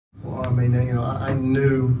mean, I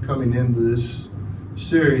knew coming into this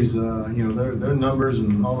series, their numbers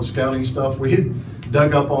and all the scouting stuff we had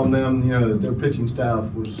dug up on them, that their pitching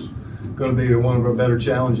staff was going to be one of our better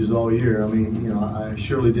challenges all year. I mean, I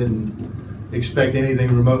surely didn't expect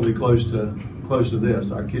anything remotely close to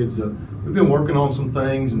this. Our kids, we've been working on some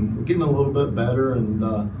things and we're getting a little bit better, and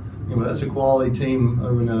that's a quality team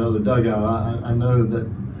over in that other dugout. I know that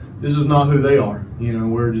this is not who they are.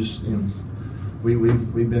 We're just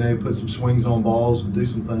we've been able to put some swings on balls and do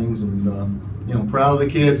some things, and proud of the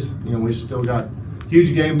kids. We still got a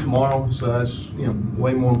huge game tomorrow, so that's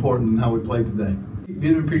way more important than how we played today. We've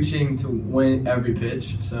been preaching to win every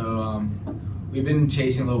pitch, so we've been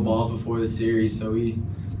chasing little balls before the series. So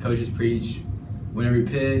coaches preach win every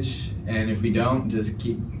pitch, and if we don't, just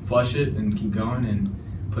keep flush it and keep going and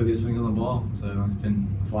put good swings on the ball. So it's been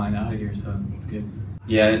flying out of here, so it's good.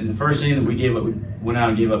 Yeah, in the first inning that we gave up, we went out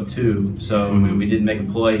and gave up 2. So we didn't make a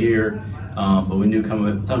play here, but we knew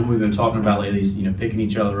something we've been talking about lately is picking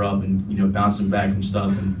each other up and bouncing back from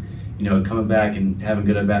stuff, and coming back and having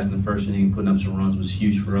good at bats in the first inning and putting up some runs was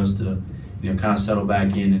huge for us to kind of settle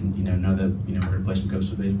back in and know that we're gonna play some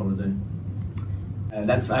coastal baseball today.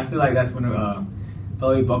 I feel like that's when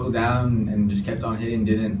we buckled down and just kept on hitting,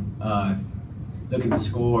 didn't look at the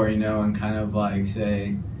score, and kind of like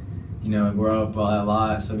say, we're up a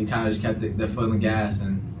lot, so we kind of just kept the foot on the gas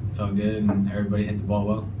and felt good, and everybody hit the ball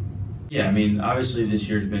well. Yeah, I mean, obviously this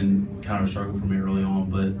year's been kind of a struggle for me early on,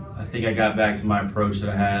 but I think I got back to my approach that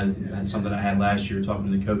I had something I had last year,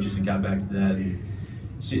 talking to the coaches, and got back to that. And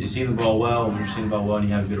seeing the ball well, when you're seeing the ball well and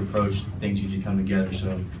you have a good approach, things usually come together.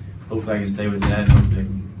 So hopefully I can stay with that, and hopefully I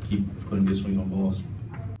can keep putting good swings on balls.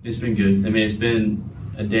 It's been good. I mean, it's been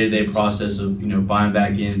a day-to-day process of buying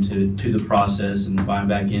back into the process and buying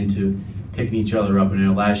back into picking each other up.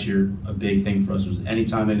 And last year a big thing for us was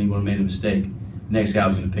anytime anyone made a mistake, next guy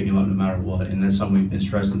was going to pick him up no matter what. And that's something we've been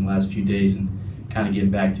stressing the last few days and kind of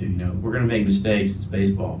getting back to. We're going to make mistakes. It's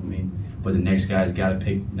baseball. I mean, but the next guy's got to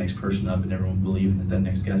pick the next person up, and everyone believing that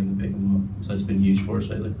next guy's going to pick him up. So it's been huge for us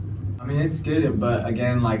lately. I mean, it's good, but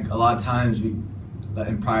again, like a lot of times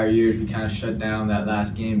in prior years, we kind of shut down that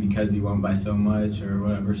last game because we won by so much or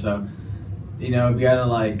whatever. So, we got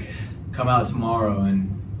to come out tomorrow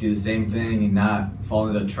and do the same thing and not fall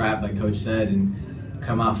into the trap like Coach said and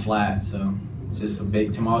come out flat. So it's just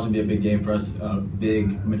tomorrow's going to be a big game for us, a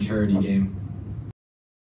big maturity game.